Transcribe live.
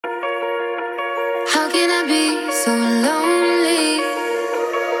How can I be so lonely?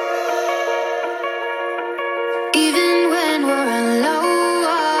 Even when we're alone.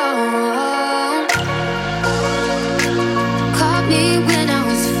 Caught me when I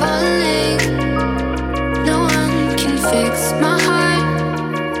was falling. No one can fix my heart.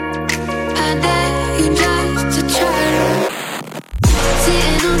 I dare you just to try.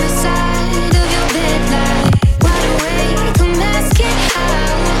 Sitting on the side of your bed like wide awake, I'm asking how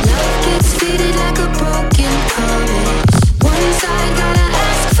love gets faded like a broken promise.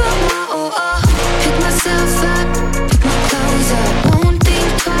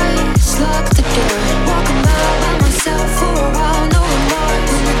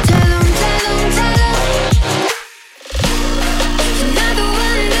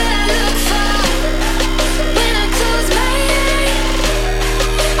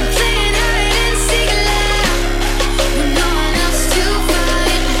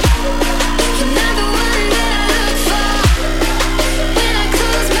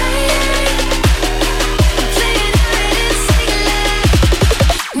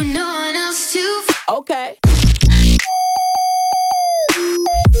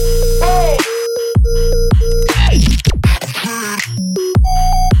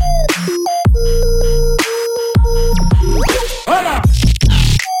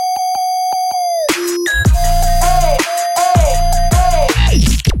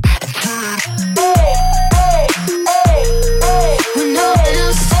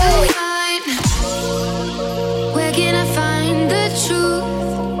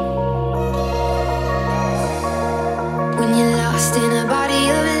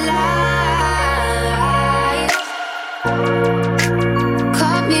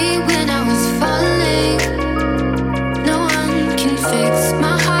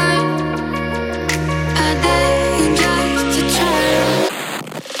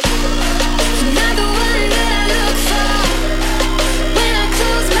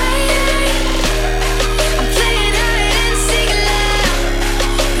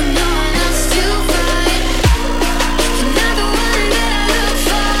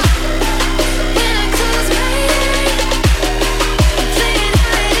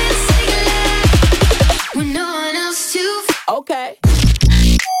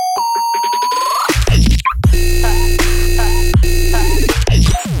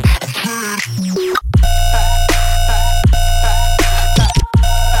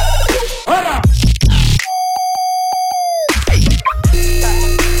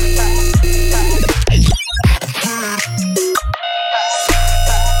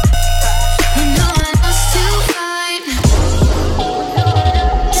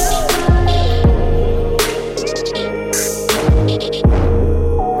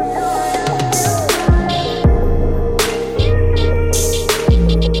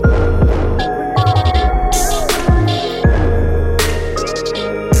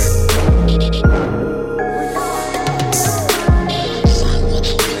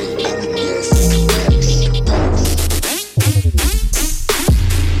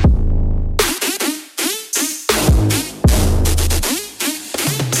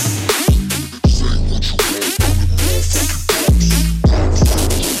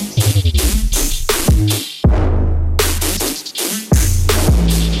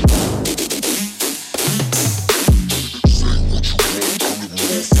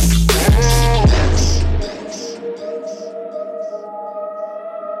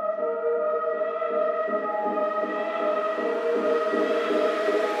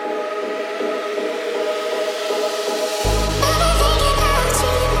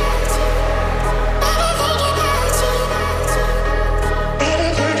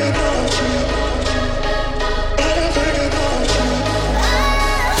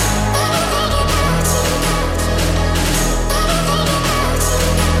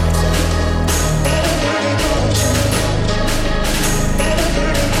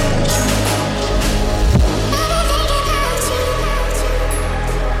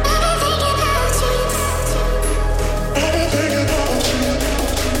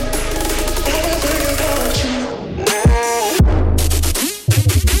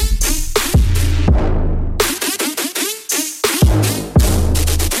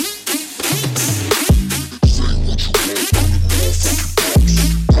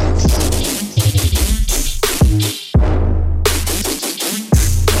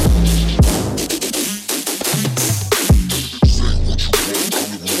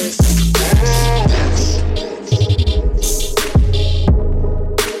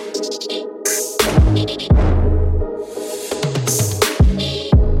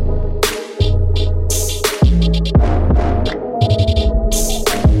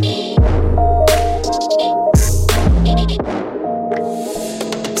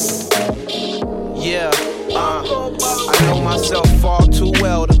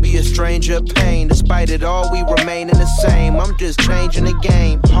 it all, we remaining the same. I'm just changing the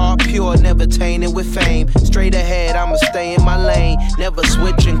game. Heart pure, never tainted with fame. Straight ahead, I'ma stay in my lane. Never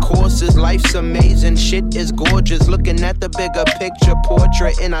switching courses, life's amazing. Shit is gorgeous, looking at the bigger picture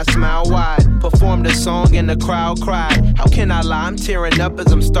portrait, and I smile wide. Performed a song and the crowd cried. How can I lie? I'm tearing up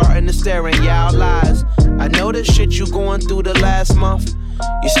as I'm starting to stare in y'all eyes. I know the shit you going through the last month.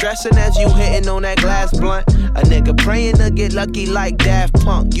 You stressing as you hitting on that glass blunt. A nigga praying to get lucky like Daft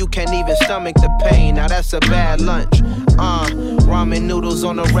Punk. You can't even stomach the pain, now that's a bad lunch. Ramen noodles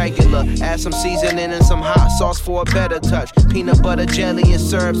on a regular. Add some seasoning and some hot sauce for a better touch. Peanut butter, jelly, and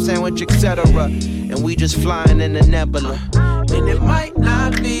syrup sandwich, etc. And we just flying in the nebula. And it might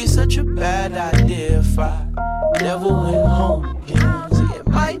not be such a bad idea if I never went home again. See, it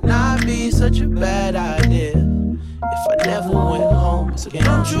might not be such a bad idea if I never went home again.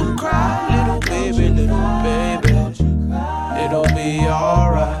 Don't you cry, little baby, little baby. It'll be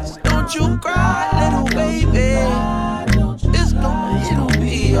alright. Don't you cry, little baby. It'll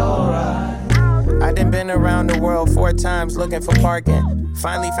be alright. I done been around the world 4 times looking for parking.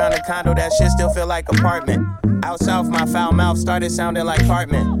 Finally found a condo, that shit still feel like apartment. Out south, my foul mouth started sounding like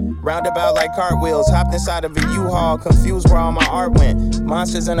Cartman. Roundabout like cartwheels, hopped inside of a U-Haul, confused where all my art went.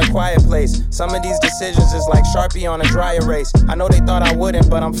 Monsters in a quiet place. Some of these decisions is like Sharpie on a dry erase. I know they thought I wouldn't,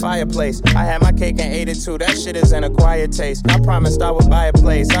 but I'm fireplace. I had my cake and ate it too, that shit is an acquired taste. I promised I would buy a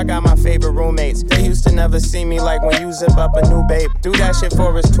place, I got my favorite roommates. They used to never see me like when you zip up a new babe. Do that shit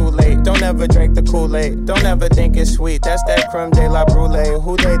for it's too late, don't ever drink the Kool-Aid. Don't ever think it's sweet, that's that creme de la brulee.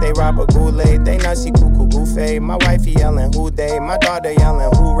 Who they rob a Kool-Aid, they nutsy cuckoo goofy. My wifey yelling who they, my daughter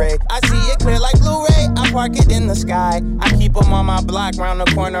yelling hooray. I see it clear like Blu-ray, I park it in the sky. I keep them on my block, round the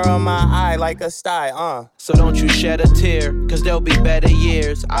corner of my eye like a sty, So don't you shed a tear, cause there'll be better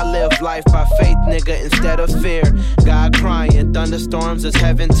years. I live life by faith, nigga, instead of fear. God crying, thunderstorms is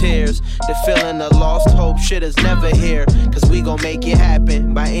heaven tears. The feeling of lost hope, shit is never here. Cause we gon' make it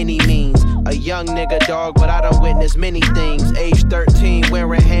happen by any means. A young nigga dog, but I done witnessed many things. Age 13,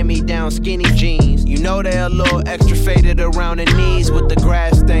 wearing hand-me-down skinny jeans. You know they're a little extra faded around the knees with the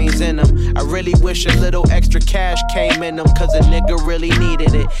grass stains in them. I really wish a little extra cash came in them, cause a nigga really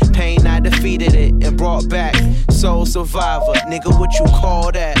needed it. Pain, I defeated it and brought back. Soul survivor, nigga, what you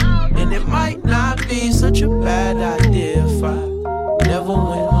call that? And it might not be such a bad idea if I never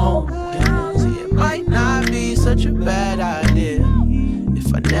went home again. See, it might not be such a bad idea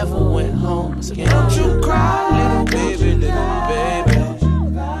if I never went home again. Don't you cry, little baby, little baby.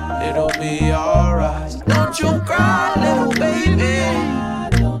 It'll be alright. Don't you cry, little baby.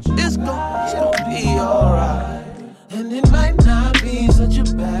 It's gonna be alright. And it might not be such a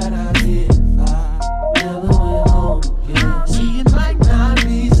bad idea if I never went home again. See, it might not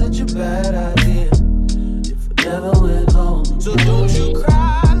be such a bad idea if I never went home. So don't you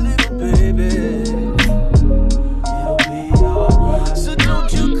cry, little baby. It'll be alright. So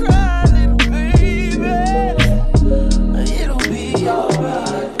don't you cry, little baby. It'll be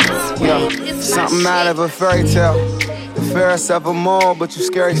alright. Yo, something out of a fairy tale. The fairest of them all, but you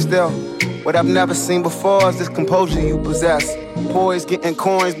scary still. What I've never seen before is this composure you possess. Poised getting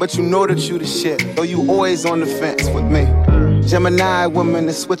coins, but you know that you the shit. Though you always on the fence with me. Gemini woman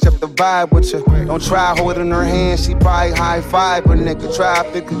to switch up the vibe with you. Don't try holding her hand, she probably high five. But nigga, try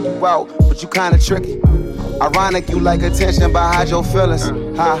figure you out, but you kinda tricky. Ironic, you like attention, but hide your feelings.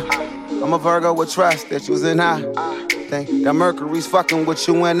 I'm a Virgo with trust that you's in high. Think that Mercury's fucking with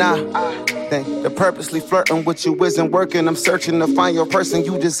you and I think that purposely flirting with you isn't working. I'm searching to find your person,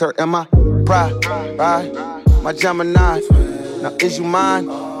 you just hurting my pride, right? My Gemini. Now is you mine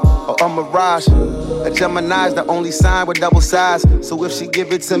or a mirage? A Gemini's the only sign with double sides. So if she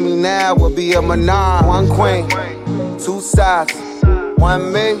give it to me now, we'll be a menage. One queen, 2 sides,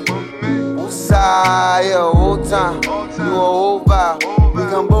 1 me. Who's side, yeah, whole time. You a whole vibe, we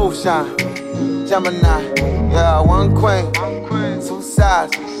gon' both shine. Gemini, yeah, 1 queen, 2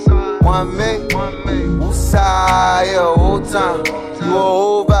 sides, 1 me. Who's side, yeah, whole time. You a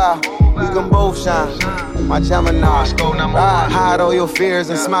whole vibe, we gon' both shine. My Gemini, hide all your fears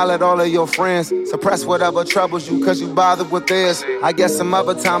and smile at all of your friends. Suppress whatever troubles you cause you bothered with this. I guess some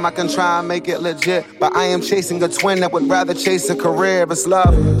other time I can try and make it legit, but I am chasing a twin that would rather chase a career. If it's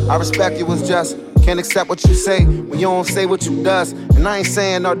love, I respect you as just. Can't accept what you say when you don't say what you does. And I ain't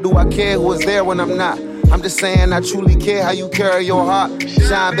saying or do I care who is there when I'm not. I'm just saying I truly care how you carry your heart.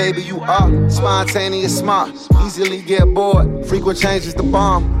 Shine, baby, you are spontaneous, smart. Easily get bored, frequent changes the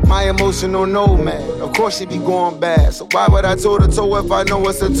bomb. My emotional nomad, of course she be going bad. So why would I toe to toe if I know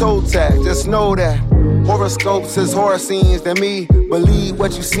it's a toe tag? Just know that Horoscopes is horror scenes than me. Believe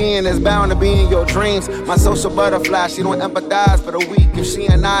what you seeing is bound to be in your dreams. My social butterfly, she don't empathize for the weak. If she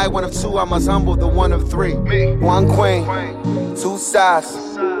and I one of two, I must humble the one of three. Me. One queen, two sides,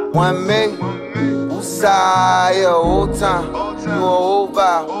 one me. Woosah, yeah, old time. You an old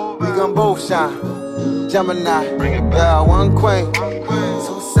vibe, we gon' both shine. Gemini, yeah, one queen,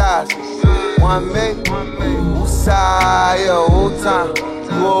 two sides, one me. Woosah, yeah, old time.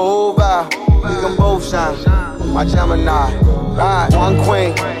 You an old vibe, we gon' both shine. My Gemini, right. One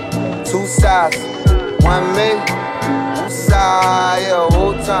queen, two sides, one me. Woosah, yeah,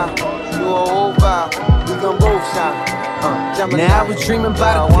 old time. You an old vibe, we gon' both shine. Now I was dreaming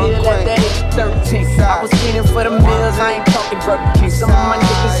about a pill at the age of 13. I was fiending for the meals, I ain't talking Burger King. Some of my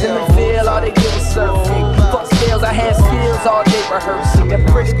niggas in the field, all they did was surfing. Fuck scales, I had skills all day rehearsing. The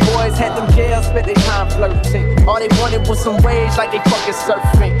pretty boys had them jails, spent their time flirting. All they wanted was some wage like they fucking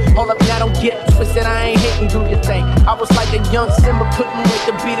surfing. Hold up, now don't get twisted, I ain't hating, do your thing. I was like a young Simba, couldn't wait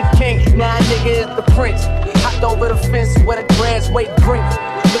to be the king. Now a nigga is the prince. Hopped over the fence where the grass way green.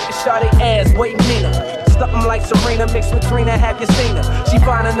 Look at Shawty ass, way meaner. Something like Serena mixed with Trina, have you seen her? She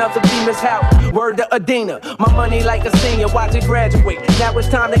find enough to be Miss Howard, word to Adina. My money like a senior, watch it graduate. Now it's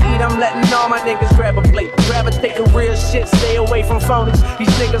time to eat, I'm letting all my niggas grab a plate. Gravitate to real shit, stay away from phonies. These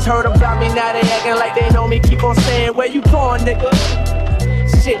niggas heard about me, now they acting like they know me. Keep on saying, where you going, nigga?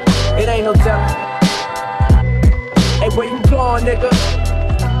 Shit, it ain't no telling. Hey, where you going, nigga?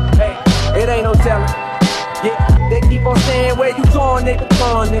 Hey, it ain't no telling. Yeah, they keep on saying, where you going, nigga?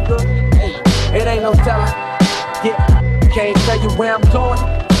 Going, nigga. Hey. It ain't no telling, yeah, can't tell you where I'm going,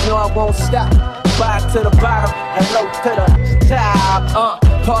 no I won't stop, bottom to the bottom, and low to the top,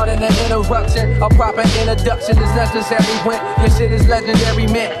 Pardon the interruption, a proper introduction is necessary when your shit is legendary,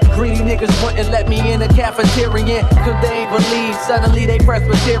 man. Greedy niggas wouldn't let me in the cafeteria, cause they ain't believe, suddenly they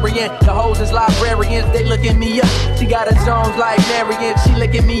Presbyterian. The hoes is librarians, they looking me up. She got a Jones like Marion, she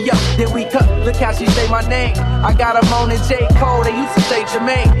licking me up. Then we cut, look how she say my name. I got a Moan and J. Cole, they used to say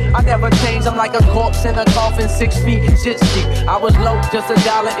Jermaine. I never changed, I'm like a corpse in a coffin, 6 feet, shit deep. I was low, just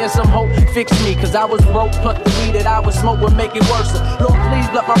 $1 and some hope fixed me, cause I was broke, plus the weed that I would smoke would make it worse. Lord, please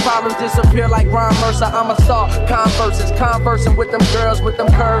let my problems disappear like Ron Mercer. I'm a star, conversing with them girls with them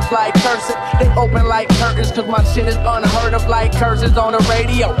curves like cursing. They open like curtains, cause my shit is unheard of like curses on the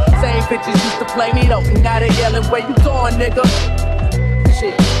radio. Same bitches used to play me though, now they yelling, where you going, nigga?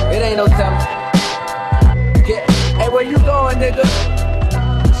 Shit, it ain't no telling. Yeah, hey, where you going, nigga?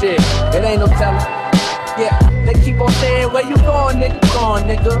 Shit, it ain't no telling. Yeah, they keep on saying, where you going, nigga? Going,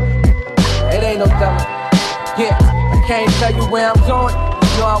 nigga. It ain't no telling. Yeah, I can't tell you where I'm going.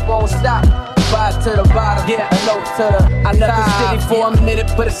 No, I won't stop. Bottom to the bottom, yeah, low to the I left the city for a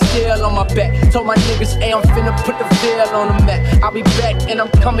minute, but it's still on my back. Told my niggas, hey, I'm finna put the veil on the map. I'll be back, and I'm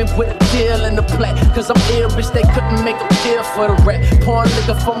coming with a deal in the plat. Cause I'm ill, bitch, they couldn't make a deal for the rap. Pouring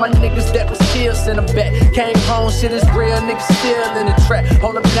liquor for my niggas that was still in the back. Came home, shit is real, niggas still in the trap.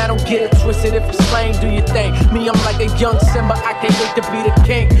 Hold up, now don't get it twisted, if it's lame, do your thing. Me, I'm like a young Simba, I can't wait to be the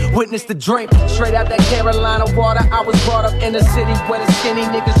king. Witness the drink, straight out that Carolina water. I was brought up in the city where the skinny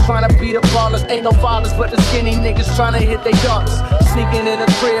niggas tryna be the ballers. Ain't no fathers, but the skinny niggas tryna hit their daughters. Sneaking in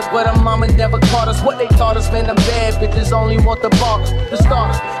the crib, but her mama never caught us. What they taught us, man, the bad bitches only want the ballers, the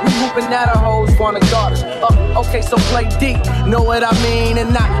starters. We moving out of hoes, wanna guard us. Okay, so play deep, know what I mean?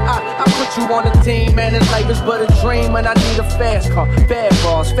 And I put you on the team, man, this life is but a dream. And I need a fast car, bad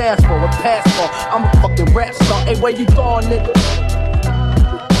bras, fast forward, passport. I'm a fucking rap star, hey, where you going, nigga?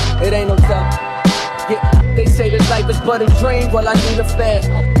 It ain't no telling. Yeah, they say this life is but a dream. Well, I need a fast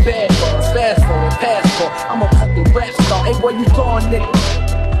forward, passport. I'm a fucking rap star. Hey, where you going, nigga?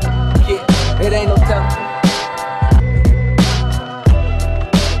 Yeah, it ain't no telling.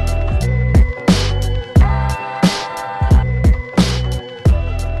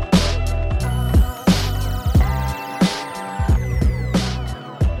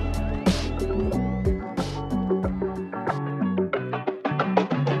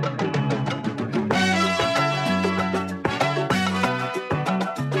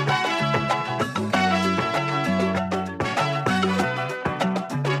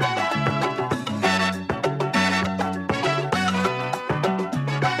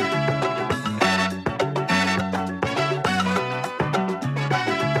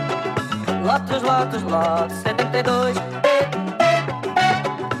 Lotus, Lotus, Lotus, 72.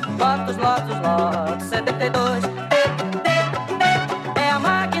 Lotus, Lotus, Lotus, 72. É a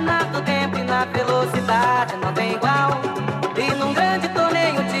máquina do tempo e na velocidade não tem igual. E num grande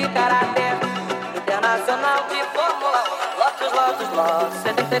torneio de karatê internacional de Fórmula 1. Lotus, Lotus, Lotus,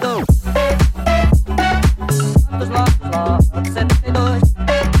 72. Lotus, Lotus, Lotus, 72.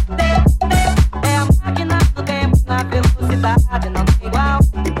 É a máquina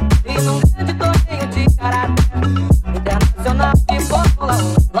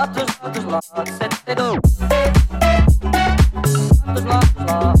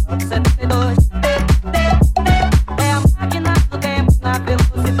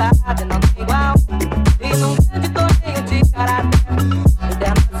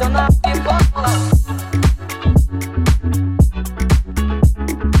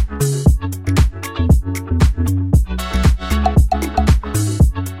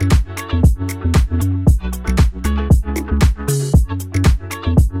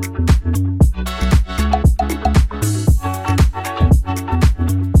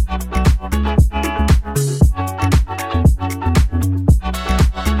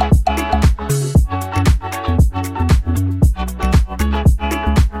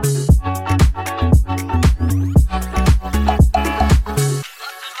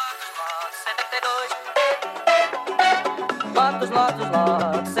Lotus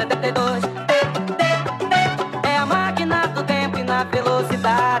 72. É a máquina do tempo e na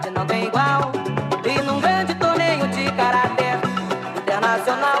velocidade não tem igual. E num grande torneio de karatê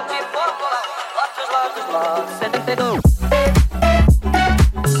internacional de Fórmula 1, Lotus 72.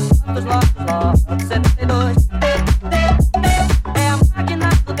 Lotus 72. É a máquina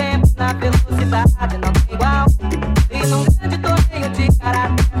do tempo e na velocidade não tem igual. E num grande torneio de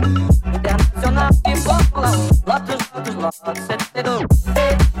karatê internacional de Fórmula 1, Lotus 72.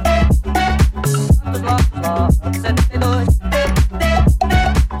 Lotus 72.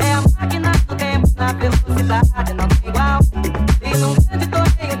 É a máquina do tempo na velocidade não tem igual. E num grande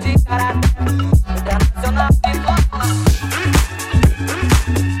torneio de karatê internacional de Fórmula 1.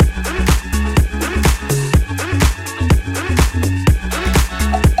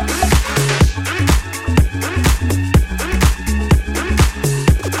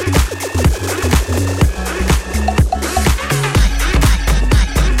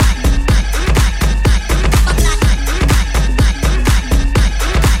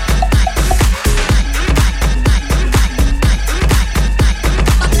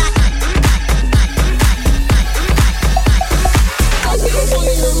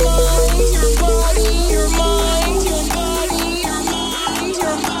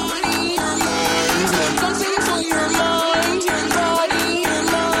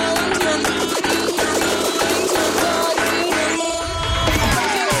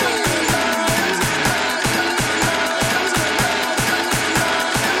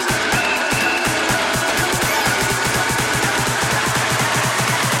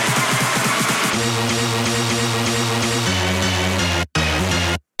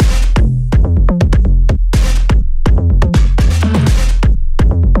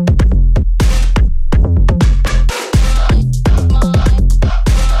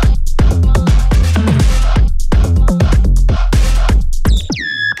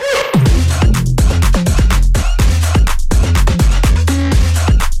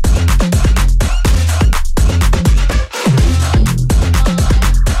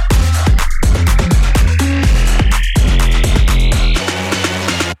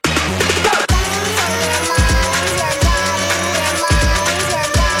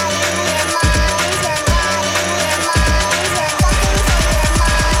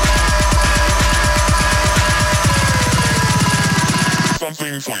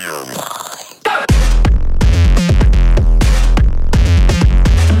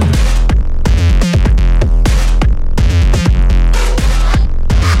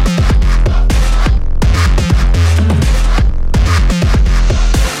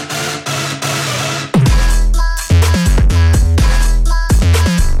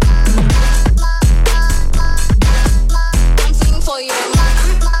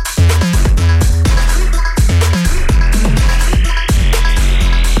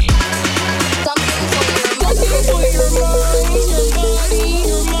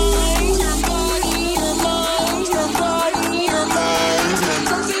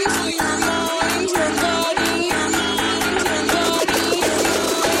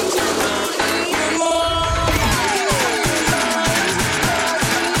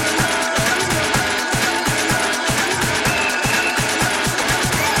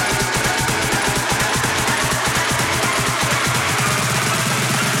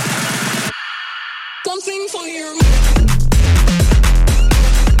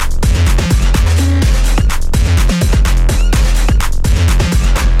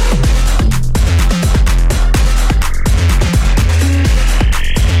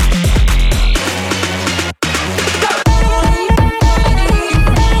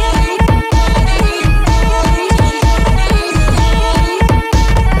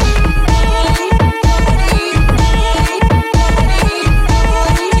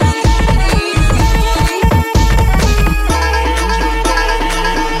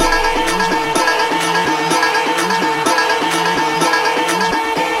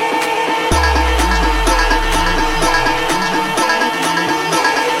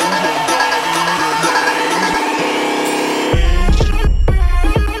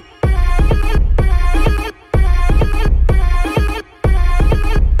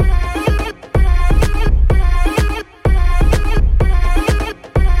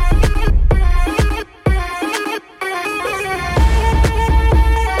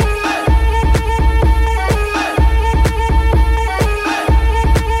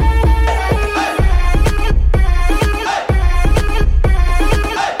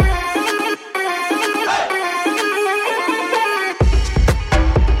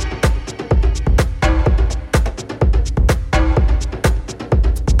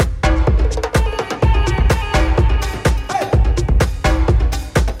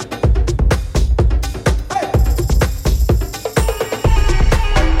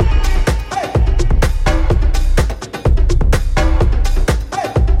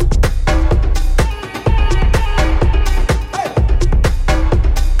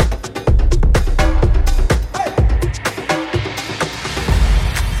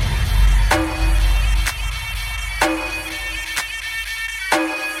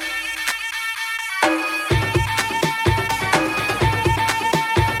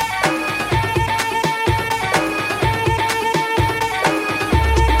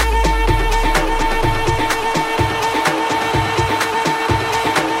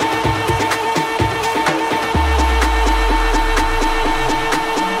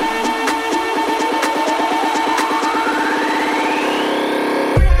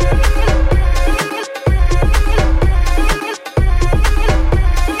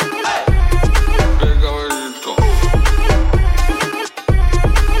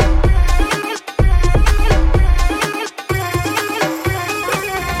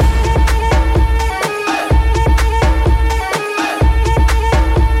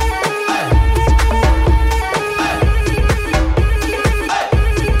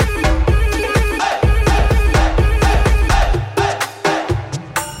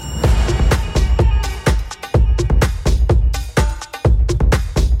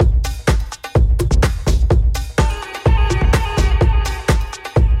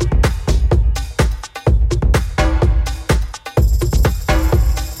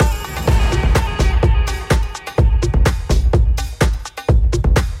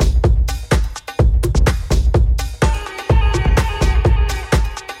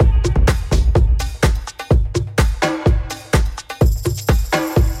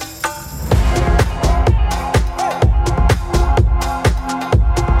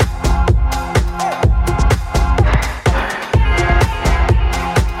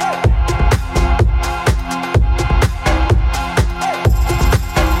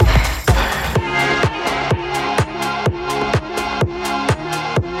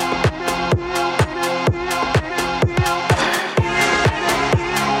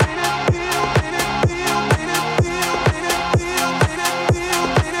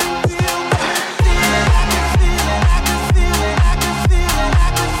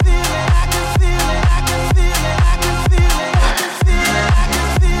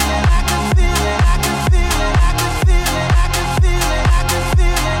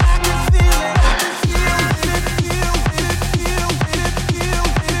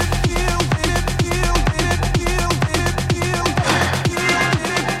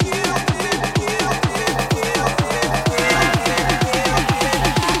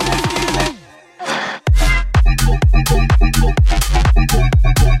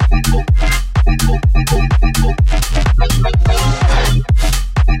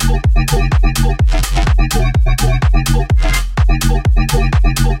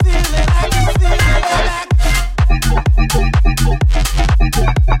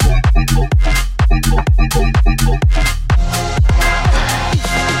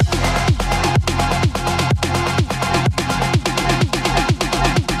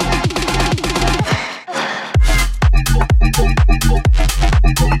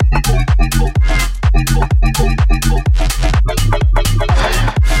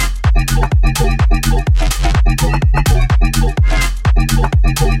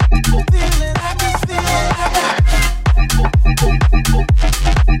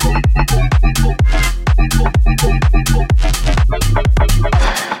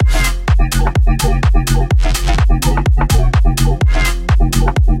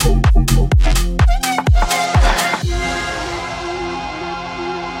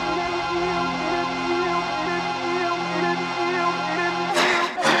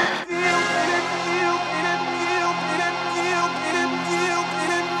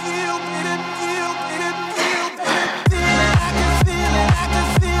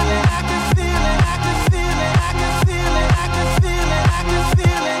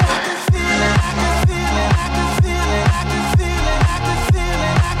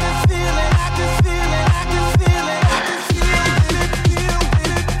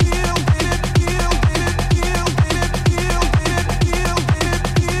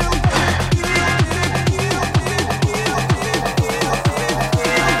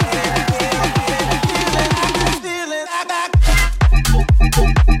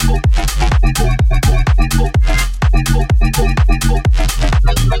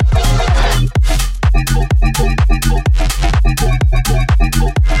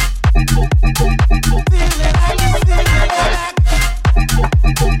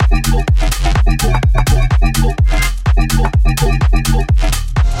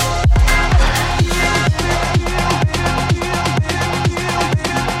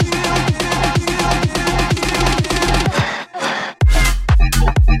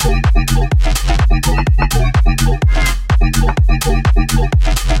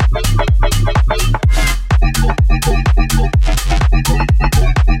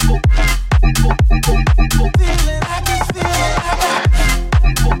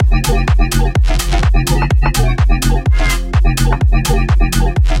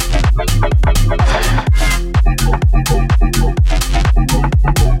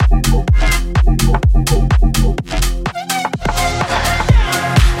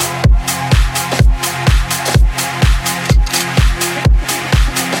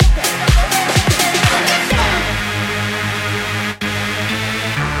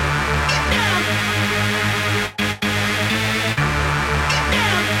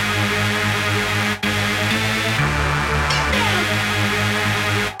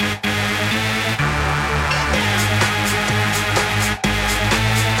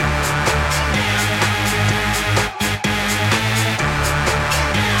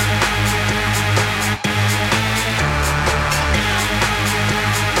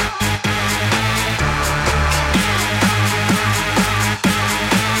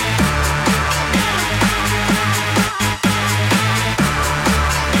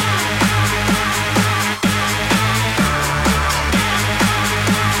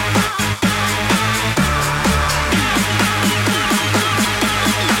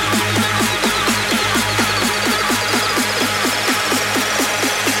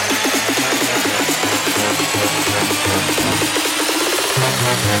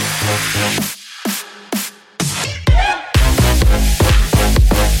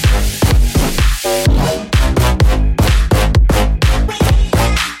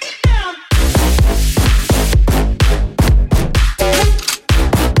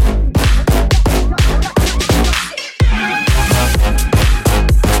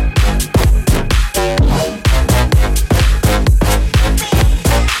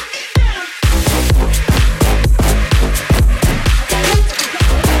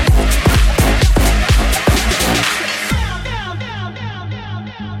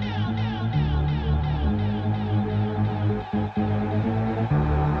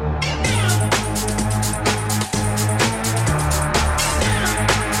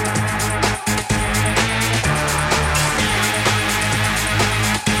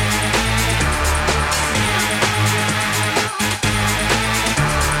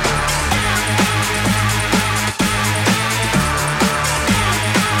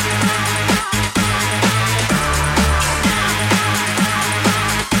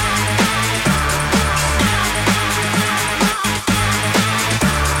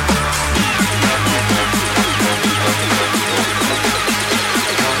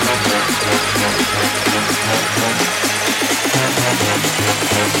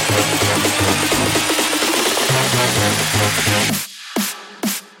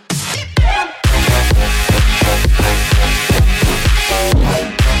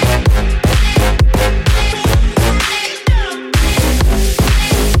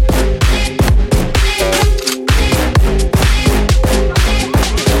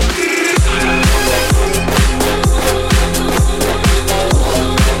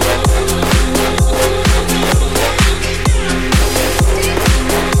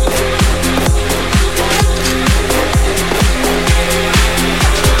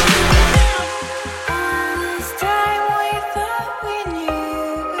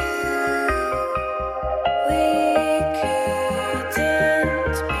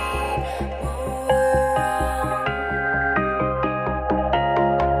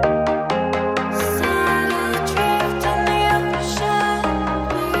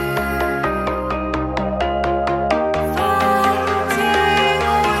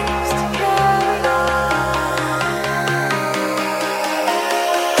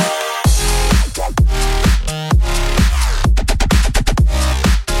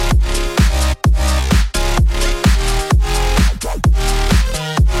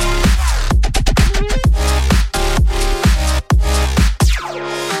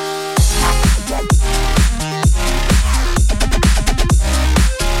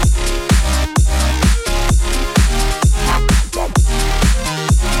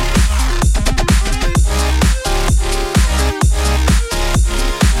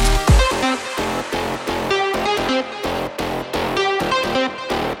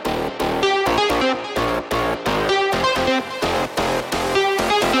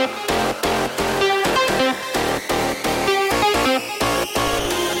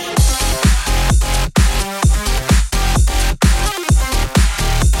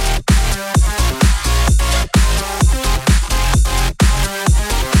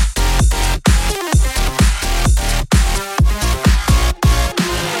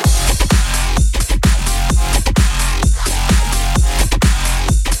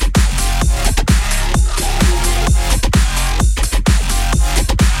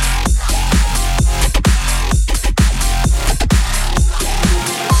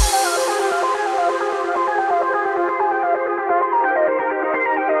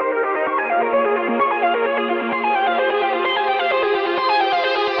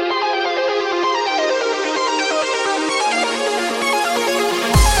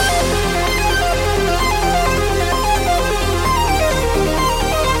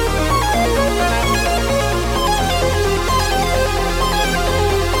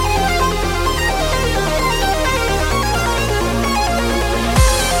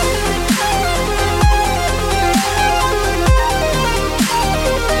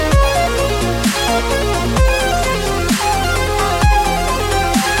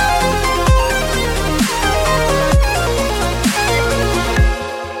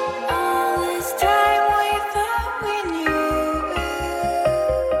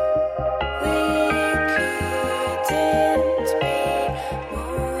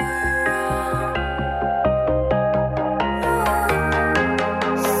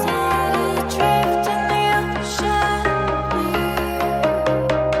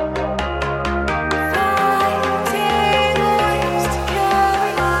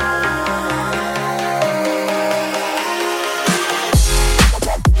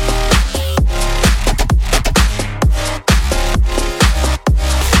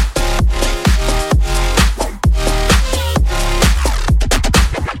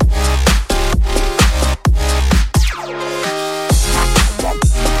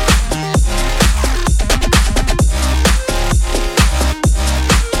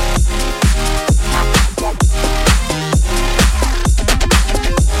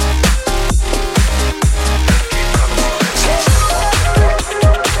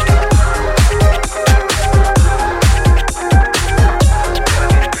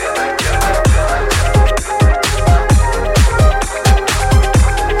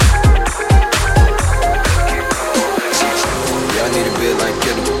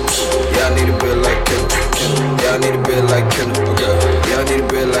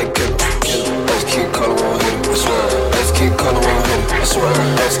 swear.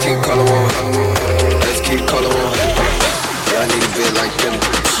 Let's keep calling one. Let's keep calling one. Yeah, I need a bit like him.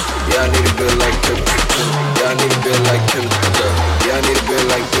 Yeah, I need a bit like him. Yeah, I need a bit like him. Yeah, I need a bit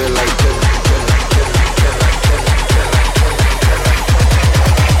like him.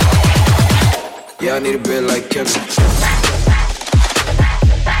 Yeah, I need a bit like him.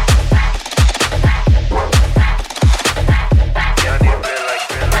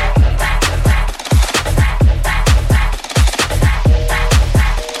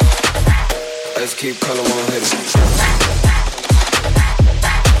 Let's keep calling one hit.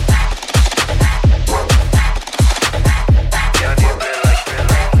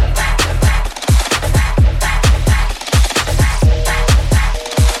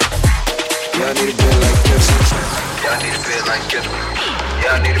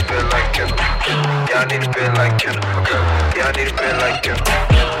 Yeah, I need a bit like him. Yeah, I need a bit like him. Yeah, I need a bit like him.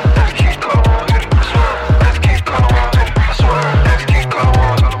 Let's keep calling one hit. I swear. Let's keep calling one hit. I swear. Let's keep calling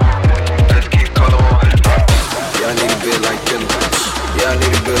one. Let's keep calling one hit. Yeah, I need a bit like him. Yeah, I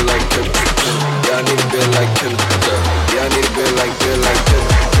need a bit like him. Yeah, I need a bit like him. Yeah, I need a bit like him.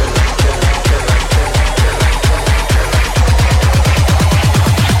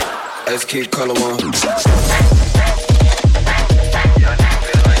 Let's keep calling one.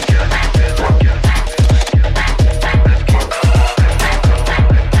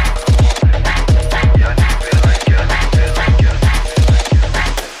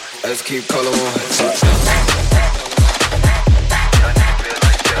 Let's keep calling one.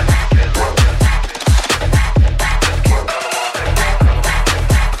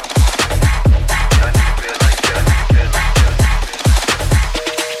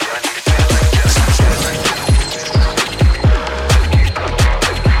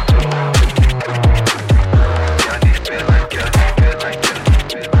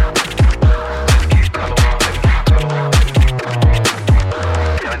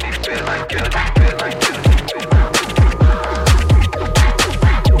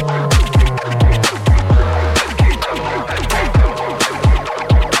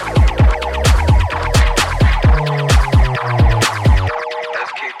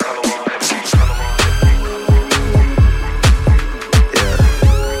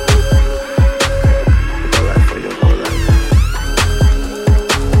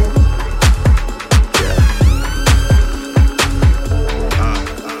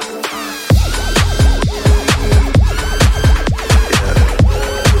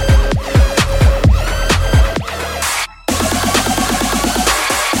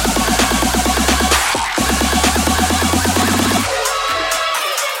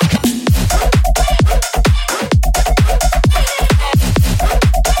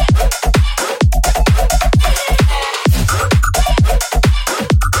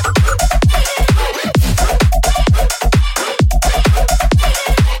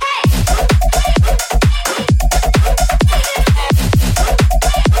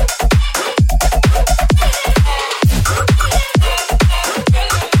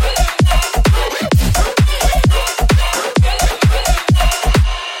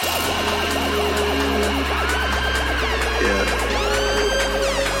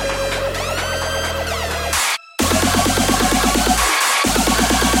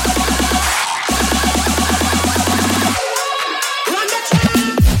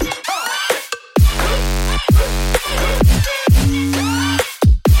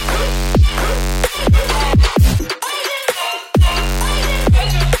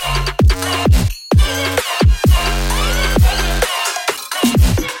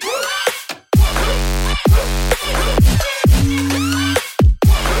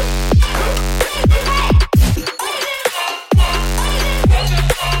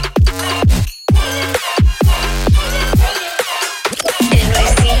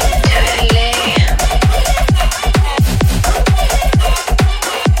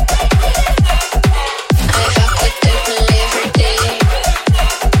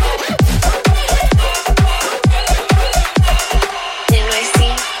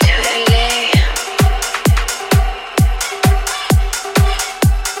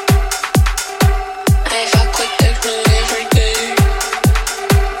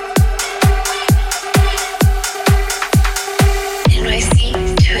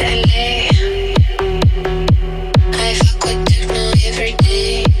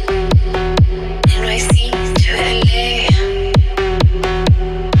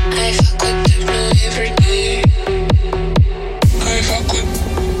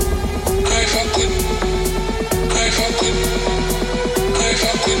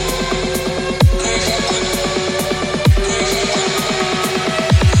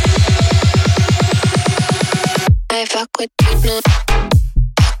 I fuck with techno.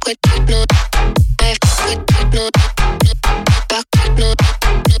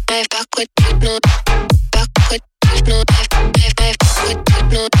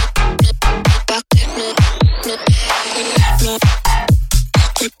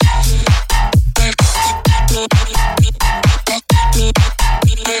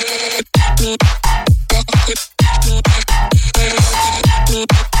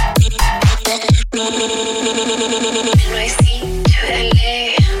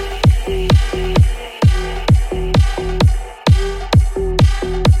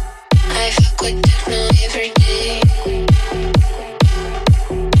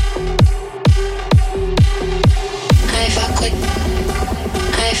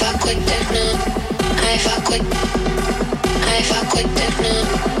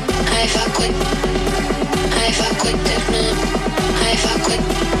 Fuck with me.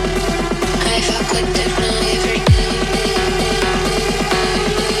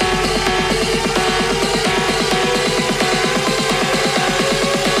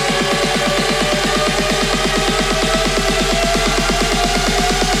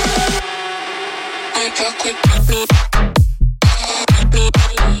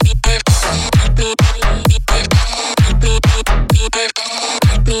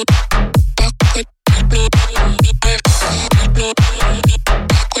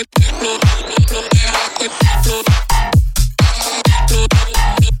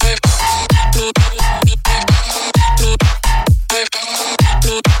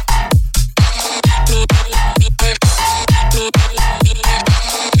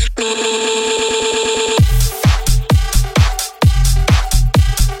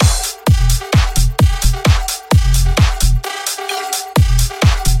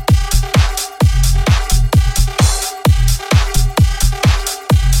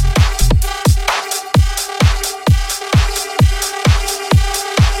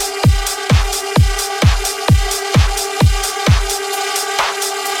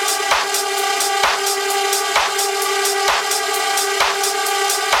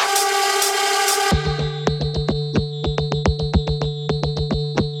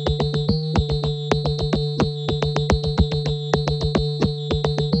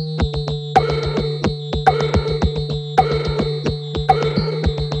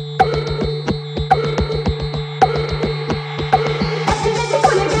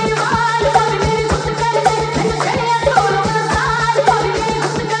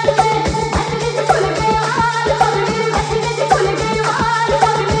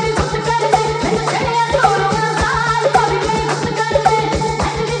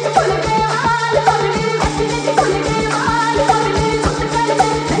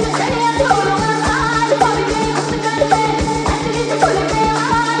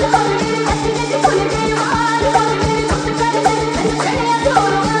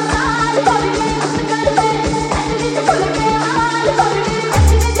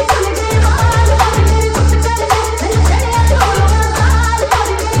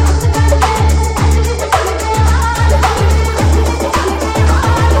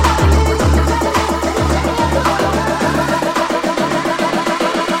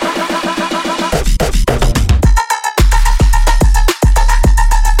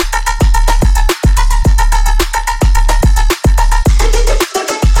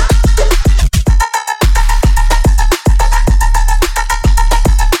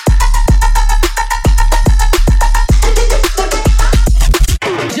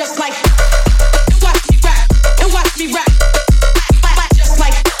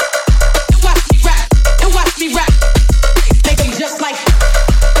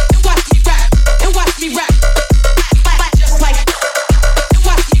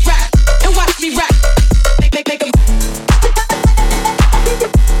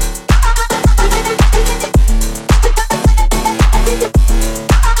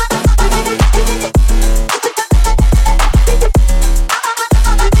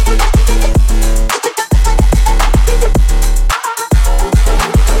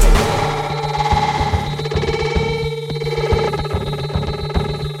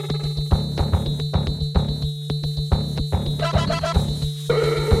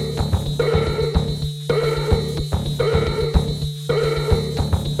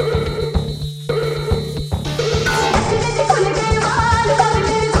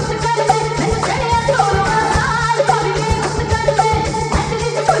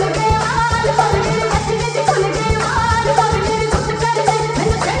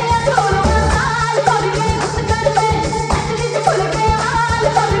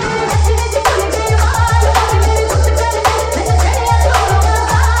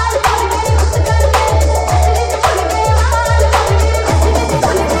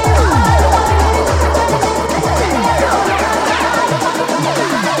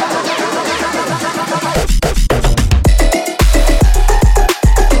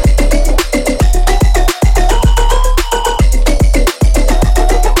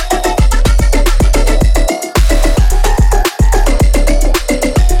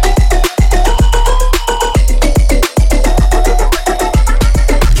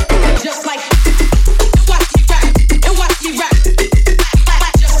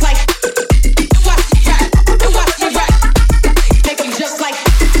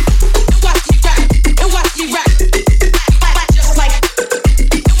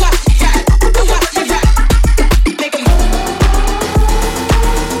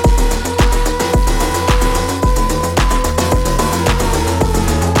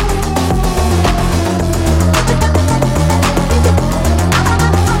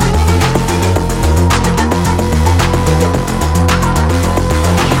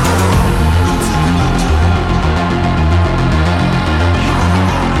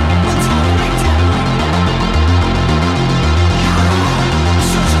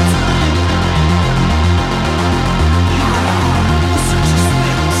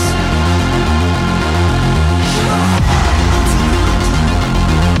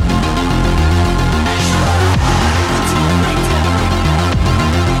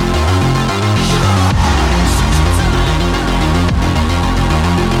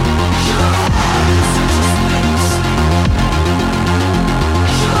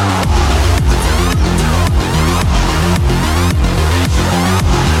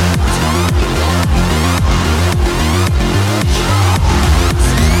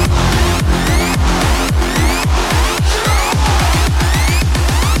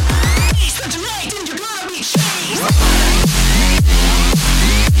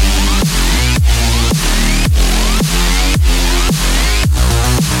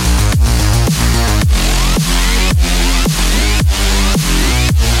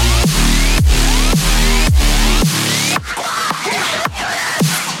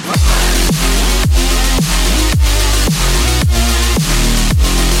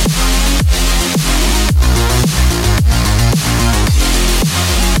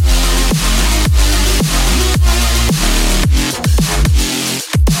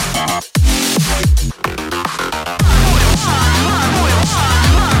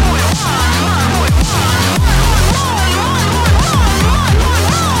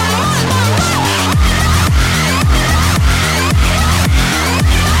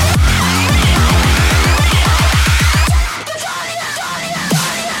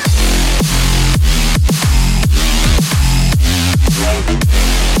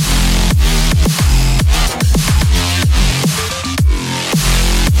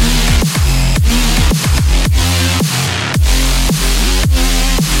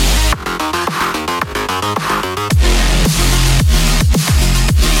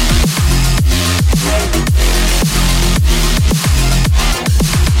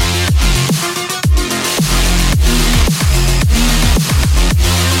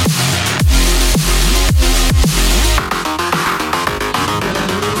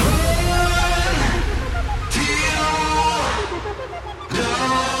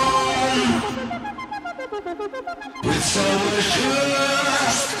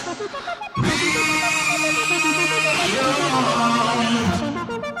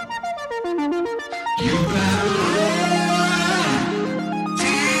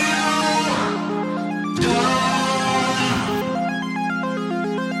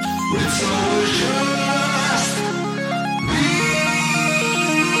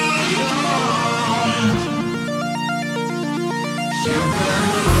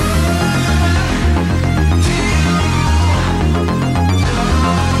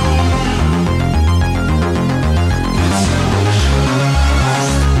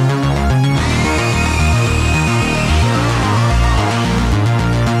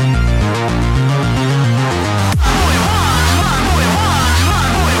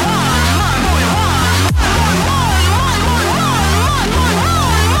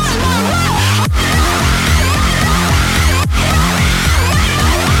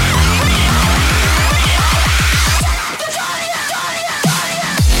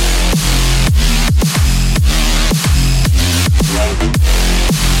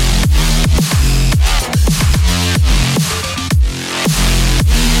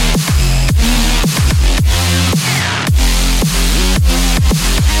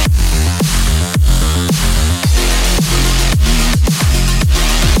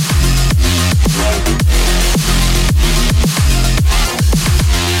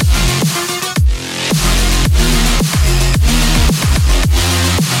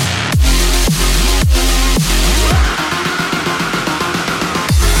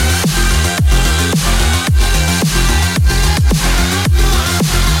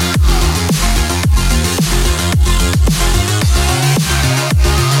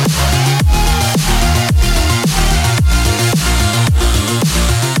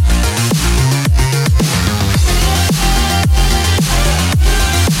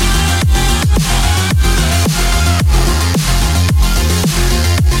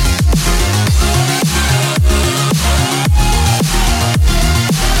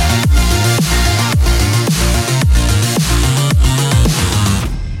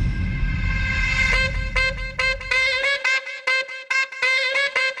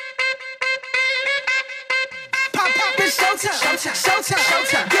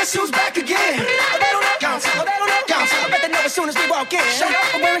 Showtime. Guess who's back again? Oh, they don't know. I bet they know as soon as we walk in. Shut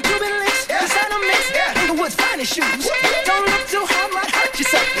up. I'm wearing Cuban links, designer mix, Inglewood's finest shoes. Don't look too hard, might hurt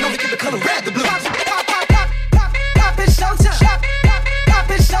yourself. You know we get the color red, the blue. Pop, it's showtime. Pop,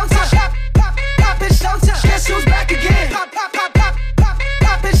 it's showtime. Pop, it's showtime. Guess who's back again? Pop,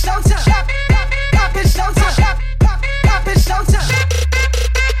 it's showtime. Pop, it's showtime. Pop, it's showtime.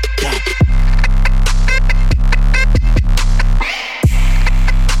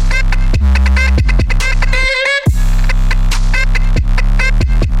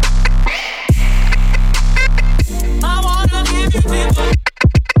 I wanna give you people.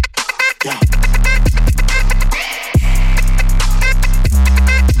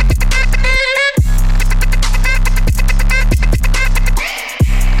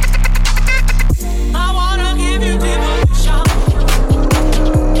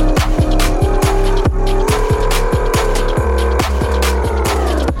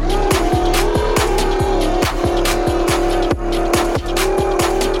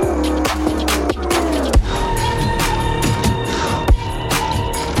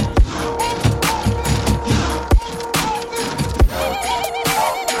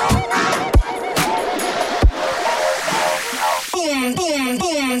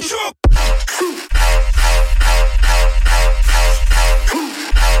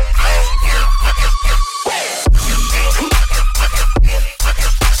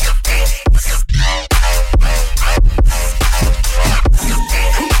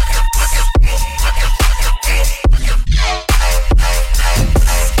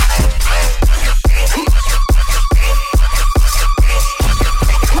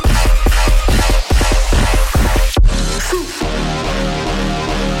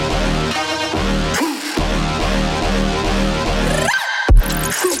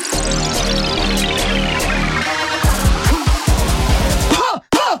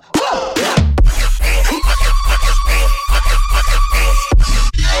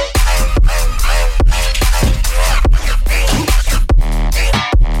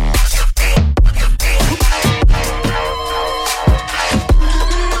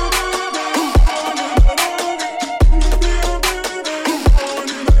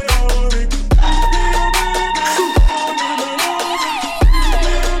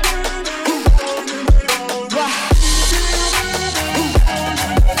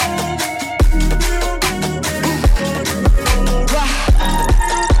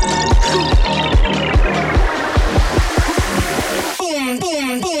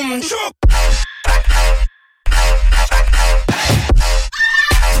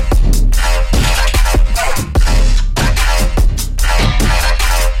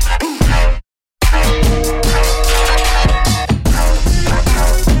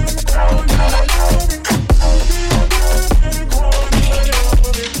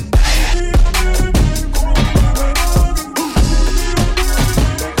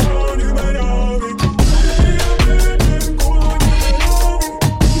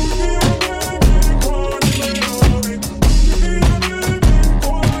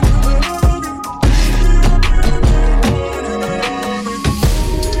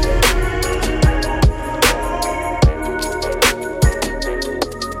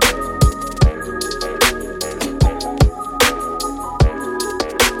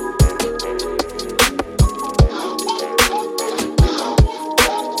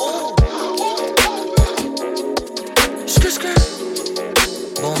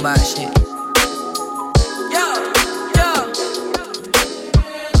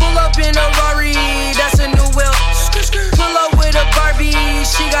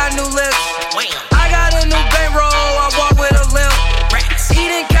 got new lips. I got a new bankroll, I walk with a limp.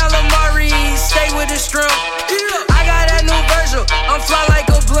 Eating calamari, stay with the shrimp. I got that new Virgil, I'm fly like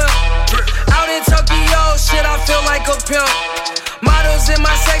a blimp. Out in Tokyo, shit, I feel like a pimp. Models in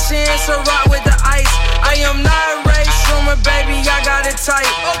my section, it's a rock with the ice. I am not Ray Schumer, baby, I got it tight.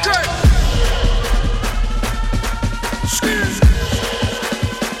 Okay.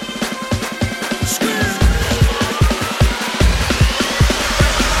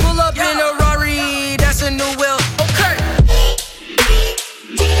 Pull up in a Rari, that's a new wheel. Okay.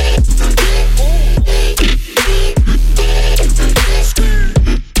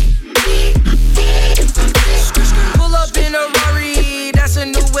 Pull up in a Rari, that's a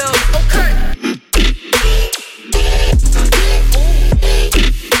new wheel. Okay.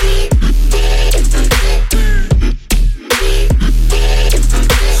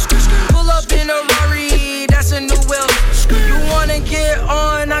 Pull up in a Rari, that's a new wheel. You wanna get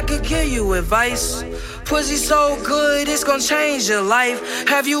on, I could give you advice. Pussy so good, it's gon' change your life.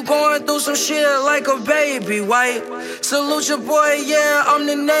 Have you going through some shit like a baby white? Salute your boy, yeah, I'm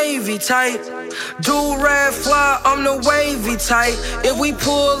the Navy type. Do-rag fly, I'm the wavy type. If we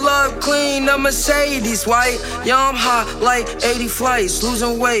pull up clean, the Mercedes white. Yeah, I'm hot like 80 flights.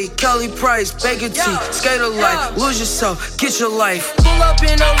 Losing weight, Kelly Price, bacon tea, skater life. Lose yourself, get your life. Pull up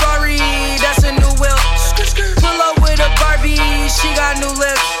in a Rari, that's a new wheel. Pull up with a Barbie, she got new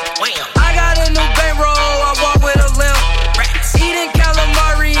lips. I got a new bankroll, I walk with a limp. Eating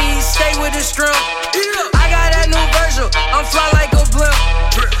calamari, stay with the shrimp. I got that new Virgil, I'm fly like a blimp.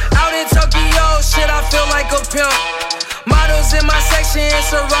 Out in Tokyo, shit, I feel like a pimp. Models in my section,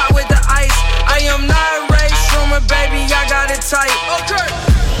 it's a rock with the ice. I am not Ray Schumer, baby, I got it tight. Okay.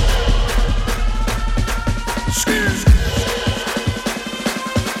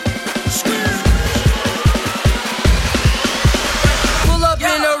 Pull up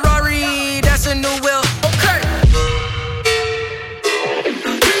in a Rari, that's a new wheel. Okay.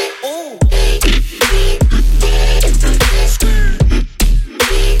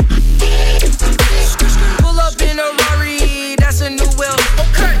 Pull up in a Rari, that's a new wheel.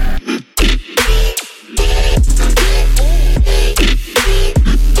 Okay.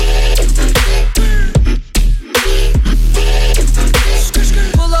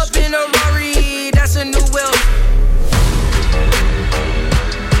 Pull up in a Rari, that's a new wheel.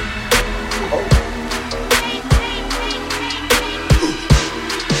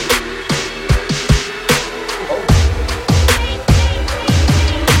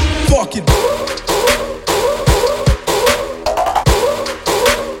 Fuck it.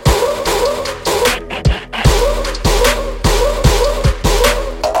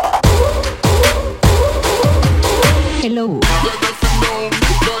 Hello.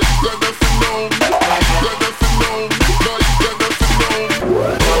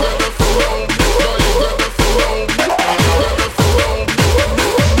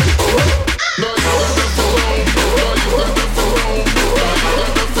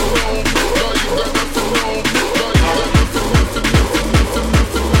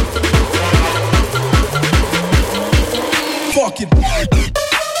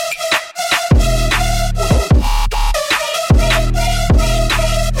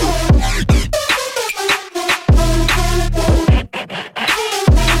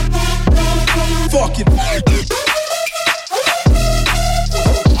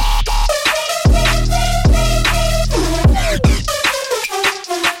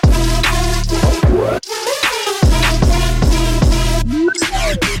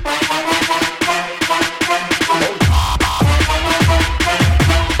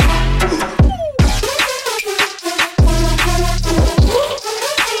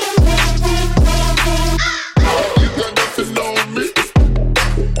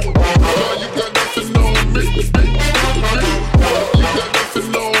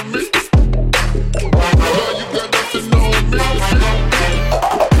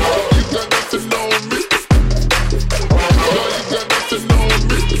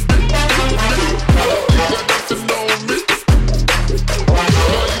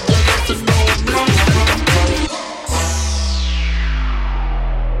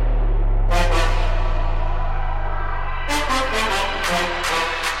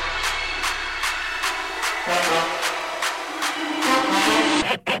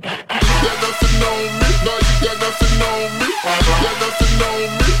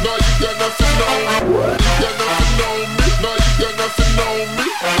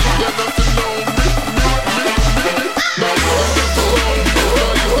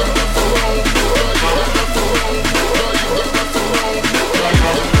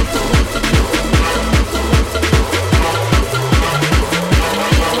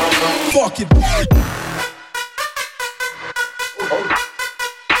 Fuck it.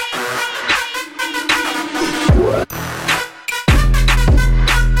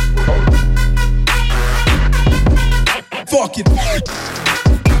 Fuck it.